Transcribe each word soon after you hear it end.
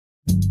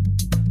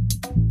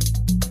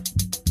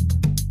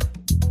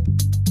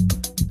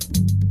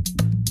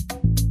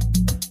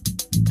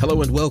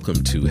Hello and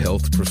welcome to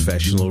Health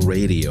Professional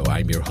Radio.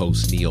 I'm your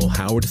host, Neil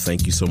Howard.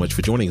 Thank you so much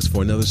for joining us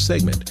for another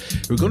segment.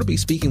 We're going to be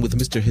speaking with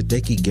Mr.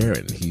 Hideki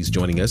Garin. He's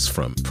joining us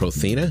from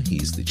Prothena.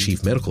 He's the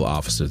Chief Medical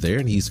Officer there,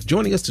 and he's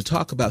joining us to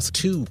talk about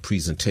two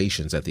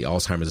presentations at the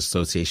Alzheimer's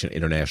Association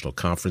International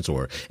Conference,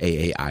 or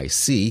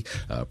AAIC,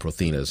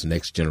 Prothena's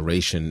next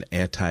generation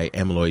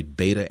anti-amyloid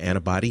beta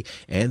antibody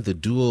and the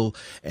dual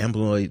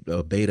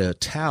amyloid beta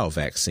tau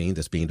vaccine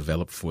that's being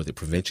developed for the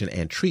prevention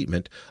and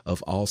treatment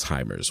of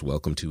Alzheimer's.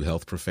 Welcome to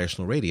Health Professional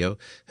Radio,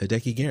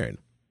 Hideki Garin.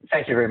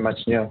 Thank you very much,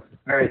 Neil.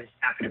 Very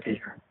happy to be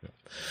here.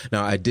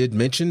 Now, I did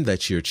mention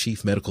that you're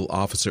Chief Medical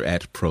Officer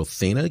at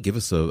Prothena. Give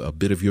us a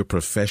bit of your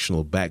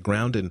professional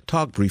background and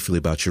talk briefly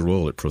about your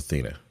role at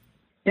Prothena.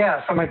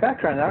 Yeah, so my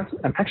background,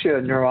 I'm actually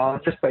a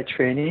neurologist by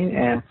training,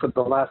 and for the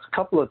last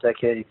couple of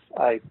decades,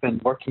 I've been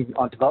working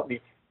on developing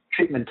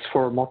treatments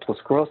for multiple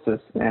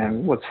sclerosis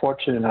and was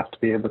fortunate enough to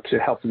be able to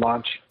help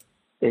launch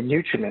a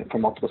new treatment for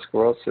multiple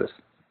sclerosis.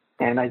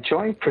 And I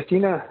joined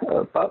Prothena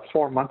about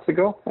 4 months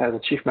ago as a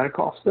Chief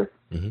Medical Officer.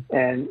 Mm-hmm.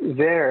 And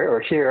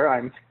here,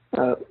 I'm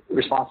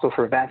responsible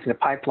for advancing a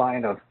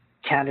pipeline of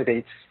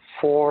candidates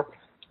for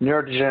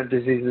neurodegenerative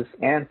diseases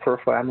and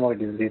peripheral amyloid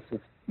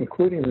diseases,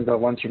 including the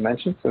ones you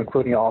mentioned, so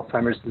including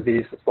Alzheimer's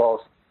disease as well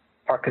as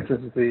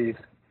Parkinson's disease,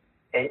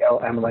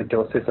 AL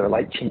amyloidosis or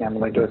light chain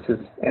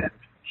amyloidosis, and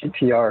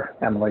TTR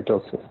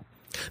amyloidosis.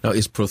 Now,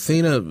 is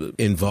Prothena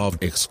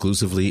involved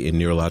exclusively in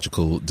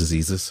neurological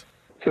diseases?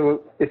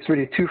 So it's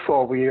really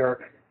twofold. We are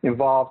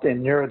involved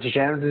in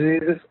neurodegenerative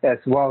diseases as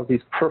well as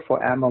these peripheral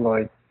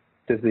amyloid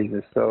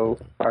diseases. So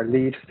our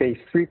lead phase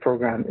 3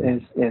 program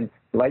is in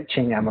light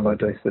chain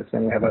amyloidosis,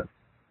 and we have a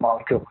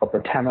molecule called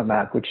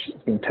Prothena, which is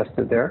being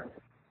tested there.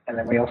 And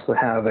then we also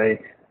have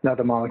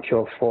another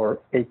molecule for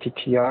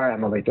ATTR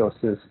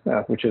amyloidosis,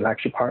 which is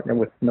actually partnered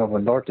with Novo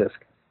Nordisk.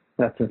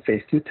 That's in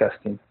phase 2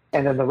 testing.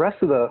 And then the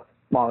rest of the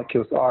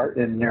molecules are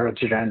in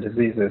neurodegenerative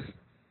diseases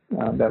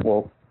that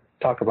we'll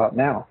talk about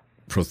now.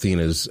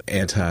 Prothena's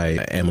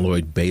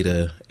anti-amyloid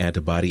beta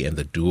antibody and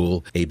the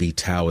dual AB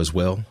tau as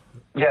well?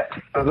 Yes.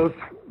 So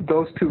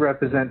those two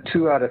represent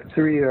 2 out of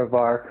 3 of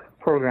our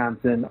programs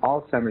in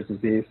Alzheimer's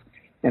disease,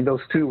 and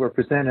those 2 were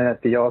presented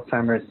at the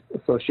Alzheimer's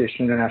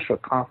Association International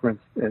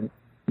Conference in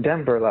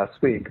Denver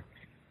last week.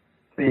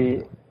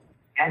 The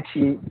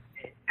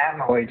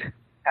anti-amyloid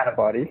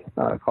antibody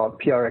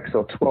called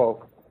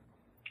PRX012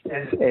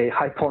 is a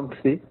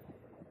high-potency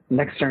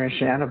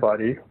next-generation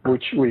antibody,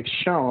 which we've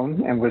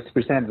shown and was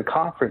presented at the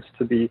conference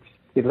to be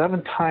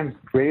 11 times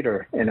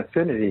greater in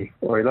affinity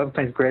or 11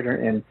 times greater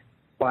in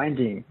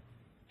binding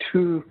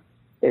to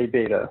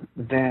A-beta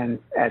than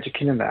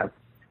aducanumab.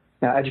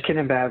 Now,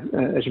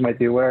 aducanumab, as you might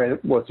be aware,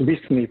 was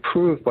recently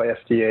approved by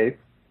FDA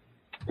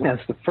as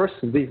the first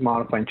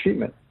disease-modifying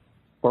treatment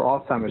for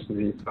Alzheimer's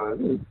disease. So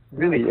it's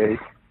really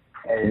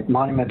a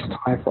monumental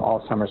time for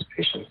Alzheimer's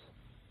patients.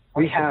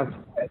 We have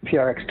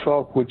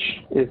PRX012, which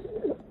is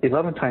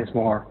 11 times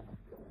more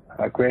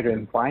greater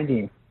in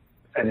binding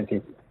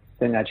affinity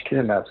than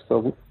aducanumab.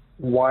 So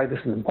why this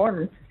is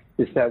important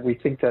is that we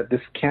think that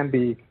this can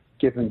be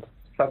given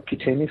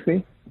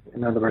subcutaneously,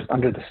 in other words,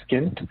 under the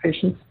skin to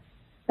patients,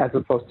 as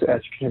opposed to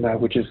aducanumab,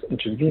 which is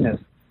intravenous.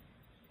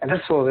 And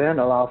this will then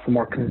allow for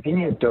more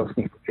convenient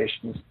dosing for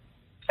patients,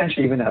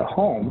 essentially even at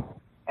home,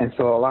 and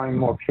so allowing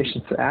more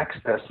patients to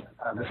access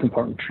this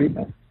important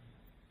treatment.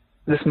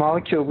 This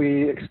molecule,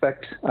 we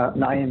expect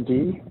an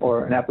IND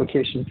or an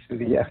application to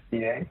the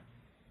FDA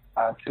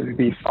to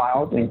be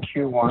filed in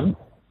Q1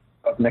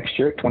 of next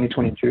year,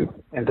 2022,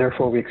 and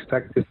therefore we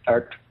expect to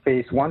start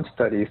phase 1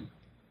 studies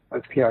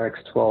with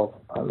PRX012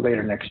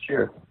 later next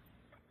year.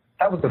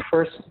 That was the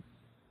first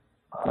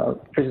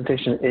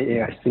presentation at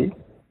AAIC.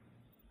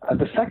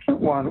 The second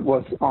one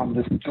was on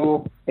this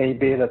dual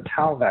A-beta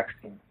tau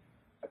vaccine.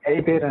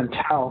 A-beta and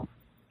tau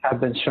have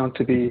been shown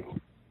to be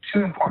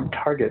 2 important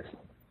targets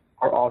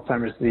for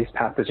Alzheimer's disease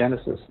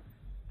pathogenesis.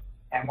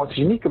 And what's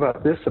unique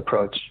about this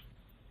approach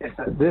is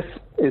that this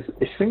is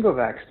a single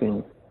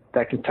vaccine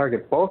that can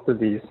target both of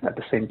these at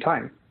the same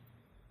time.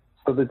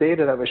 So the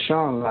data that was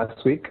shown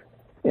last week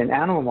in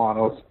animal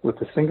models with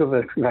the single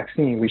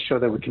vaccine, we show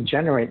that we can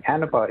generate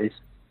antibodies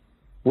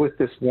with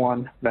this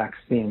one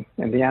vaccine.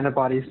 And the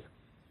antibodies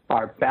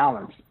are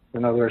balanced.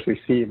 In other words, we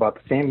see about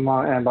the same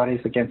amount of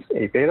antibodies against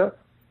A-beta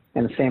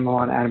and the same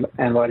amount of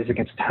antibodies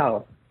against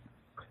tau.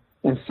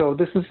 And so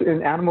this is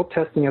in animal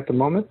testing at the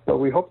moment, but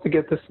we hope to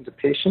get this into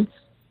patients.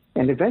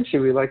 And eventually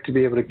we'd like to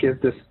be able to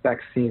give this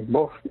vaccine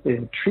both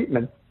in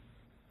treatment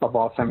of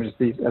Alzheimer's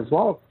disease as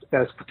well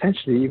as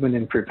potentially even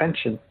in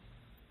prevention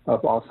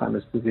of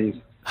Alzheimer's disease.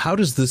 How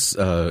does this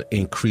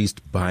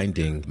increased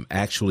binding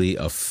actually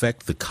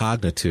affect the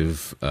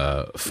cognitive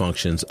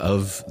functions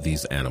of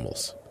these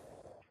animals?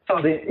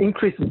 So the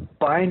increased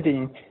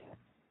binding,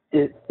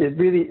 it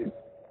really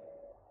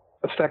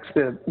affects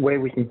the way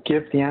we can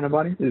give the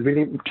antibody. It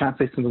really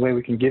translates to the way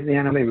we can give the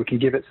antibody. We can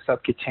give it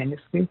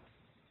subcutaneously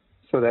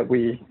so that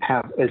we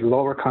have a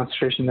lower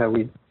concentration that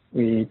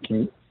we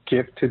can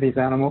give to these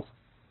animals.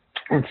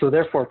 And so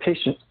therefore,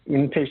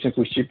 in patients,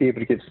 we should be able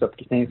to give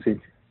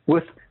subcutaneously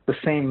with the the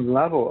same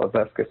level of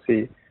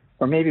efficacy,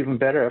 or maybe even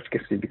better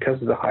efficacy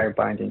because of the higher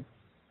binding.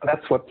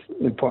 That's what's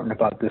important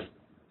about this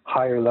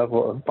higher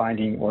level of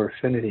binding or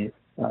affinity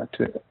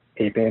to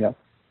A beta.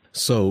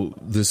 So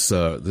this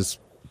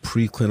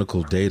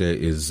preclinical data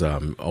is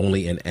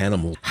only in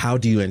animals. How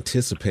do you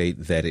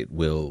anticipate that it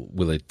will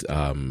it,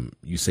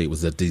 you say it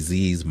was a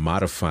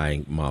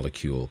disease-modifying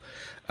molecule,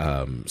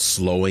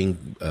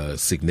 slowing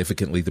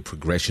significantly the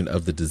progression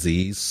of the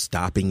disease,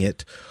 stopping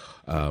it?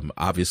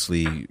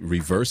 Obviously,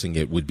 reversing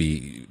it would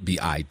be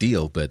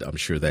ideal, but I'm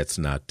sure that's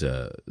not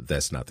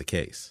the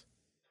case.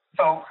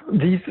 So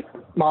these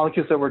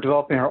molecules that we're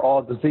developing are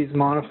all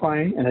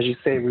disease-modifying, and as you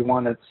say, we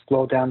want to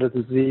slow down the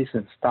disease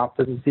and stop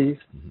the disease.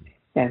 Mm-hmm.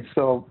 And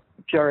so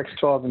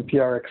PRX12 and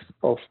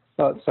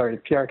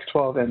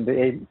PRX12 and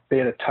the A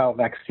beta tau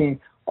vaccine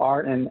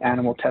are in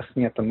animal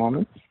testing at the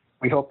moment.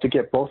 We hope to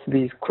get both of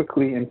these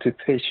quickly into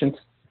patients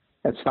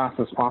as fast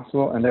as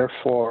possible, and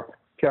therefore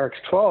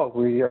PRX12,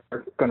 we are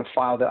going to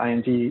file the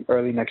IND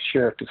early next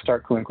year to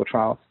start clinical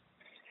trials.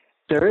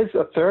 There is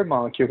a third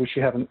molecule, which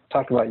we haven't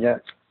talked about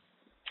yet,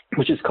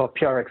 which is called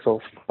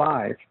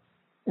PRX05,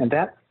 and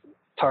that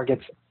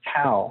targets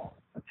tau.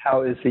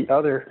 Tau is the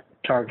other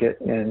target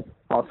in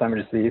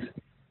Alzheimer's disease,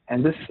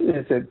 and this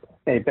is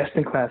a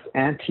best-in-class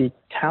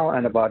anti-tau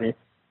antibody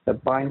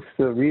that binds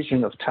to a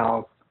region of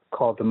tau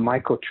called the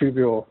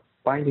microtubule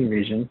binding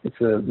region.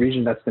 It's a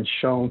region that's been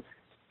shown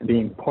to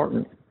be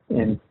important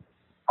in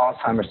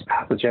Alzheimer's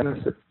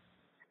pathogenesis.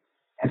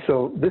 And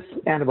so this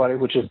antibody,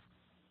 which is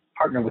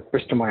partnered with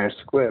Bristol Myers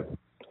Squibb,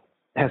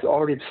 has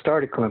already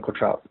started clinical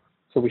trials.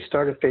 So we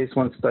started phase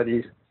 1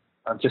 studies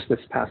just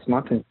this past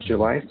month in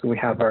July. So we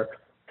have our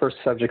first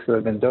subjects that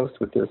have been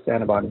dosed with this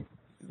antibody.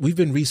 We've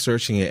been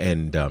researching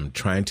and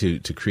trying to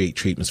create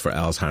treatments for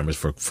Alzheimer's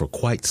for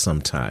quite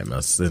some time,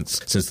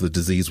 since the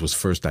disease was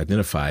first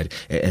identified,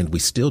 and we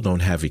still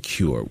don't have a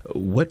cure.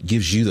 What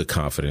gives you the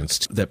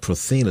confidence that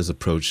Prothena's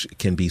approach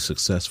can be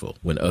successful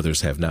when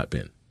others have not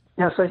been?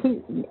 Yes, I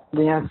think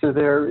the answer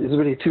there is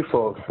really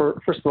twofold.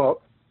 First of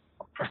all,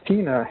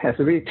 Prothena has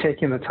really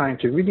taken the time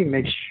to really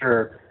make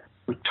sure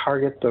we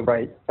target the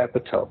right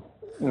epitope.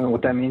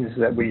 What that means is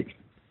that we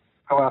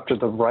go after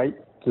the right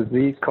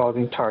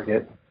disease-causing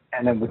target,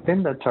 and then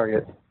within that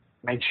target,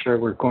 make sure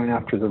we're going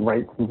after the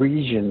right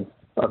region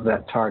of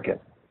that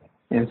target.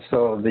 And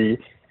so the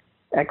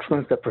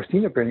excellence that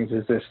Prothena brings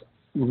is this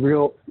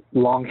real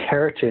long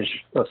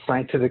heritage of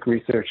scientific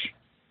research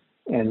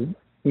and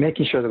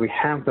making sure that we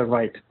have the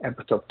right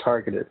epitope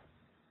targeted.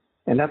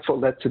 And that's what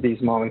led to these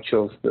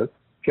molecules, the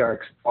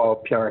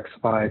PRX12,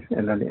 PRX5,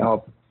 and then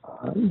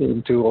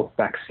the dual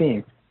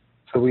vaccine.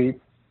 So we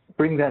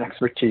bring that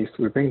expertise,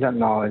 we bring that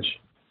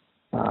knowledge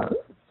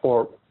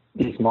for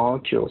these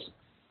molecules.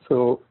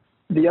 So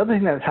the other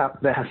thing that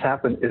has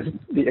happened is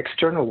the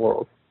external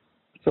world.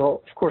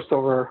 So, of course,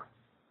 over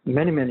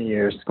many, many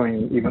years,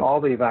 going even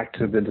all the way back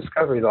to the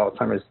discovery of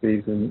Alzheimer's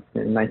disease in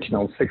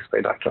 1906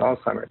 by Dr.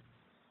 Alzheimer,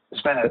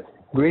 there's been a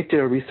great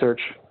deal of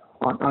research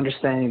on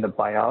understanding the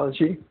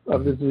biology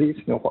of the disease,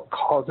 what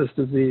causes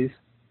disease.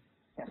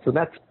 And so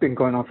that's been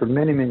going on for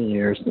many, many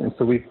years. And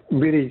so we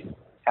really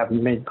have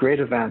made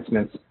great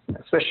advancements,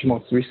 especially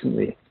most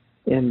recently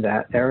in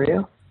that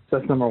area. So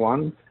that's number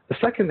one. The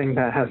second thing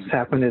that has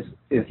happened is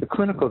the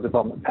clinical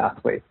development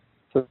pathway.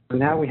 So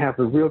now we have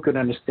a real good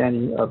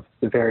understanding of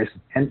the various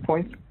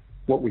endpoints,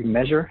 what we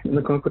measure in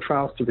the clinical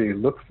trials to really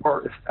look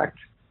for effect.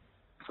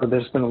 So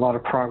there's been a lot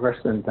of progress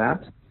in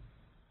that.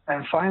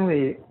 And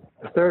finally,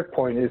 the third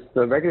point is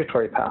the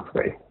regulatory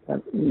pathway,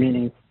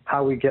 meaning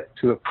how we get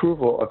to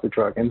approval of the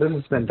drug. And this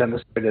has been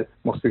demonstrated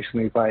most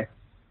recently by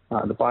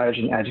the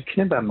Biogen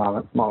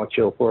aducanumab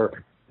molecule,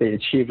 where they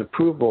achieved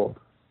approval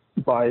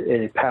by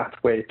a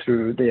pathway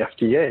through the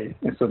FDA.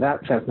 And so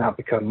that has now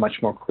become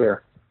much more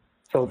clear.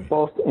 So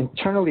both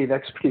internally, the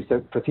expertise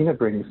that Prothena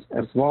brings,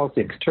 as well as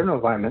the external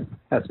environment,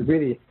 has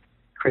really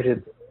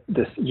created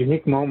this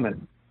unique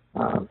moment,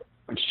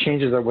 which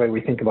changes our way we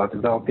think about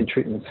developing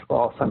treatments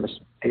for Alzheimer's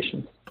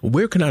patients.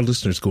 Where can our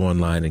listeners go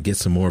online and get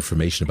some more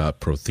information about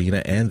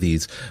Prothena and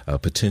these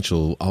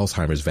potential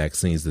Alzheimer's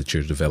vaccines that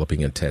you're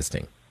developing and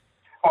testing?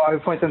 Well, I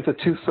would point them to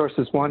two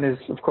sources. One is,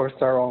 of course,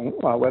 our own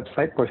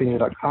website,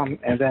 prothena.com,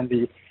 and then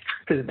the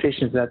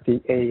presentations at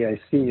the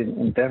AAIC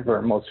in Denver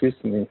most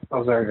recently.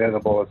 Those are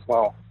available as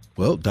well.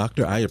 Well,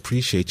 Doctor, I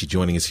appreciate you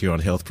joining us here on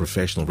Health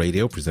Professional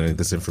Radio, presenting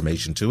this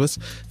information to us.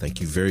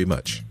 Thank you very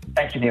much.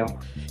 Thank you, Neil.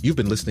 You've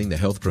been listening to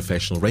Health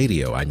Professional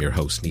Radio. I'm your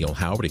host, Neil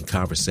Howard, in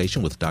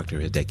conversation with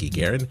Dr. Hideki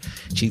Garin,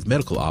 Chief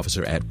Medical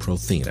Officer at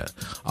Prothena.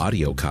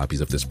 Audio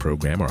copies of this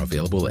program are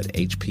available at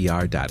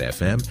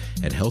hpr.fm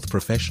and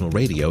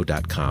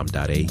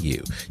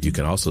healthprofessionalradio.com.au. You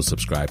can also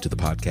subscribe to the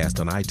podcast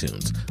on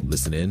iTunes,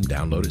 listen in,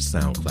 download it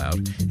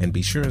SoundCloud, and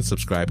be sure and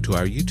subscribe to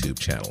our YouTube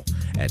channel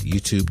at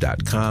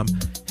youtube.com,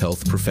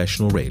 Health Professional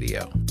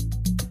Radio.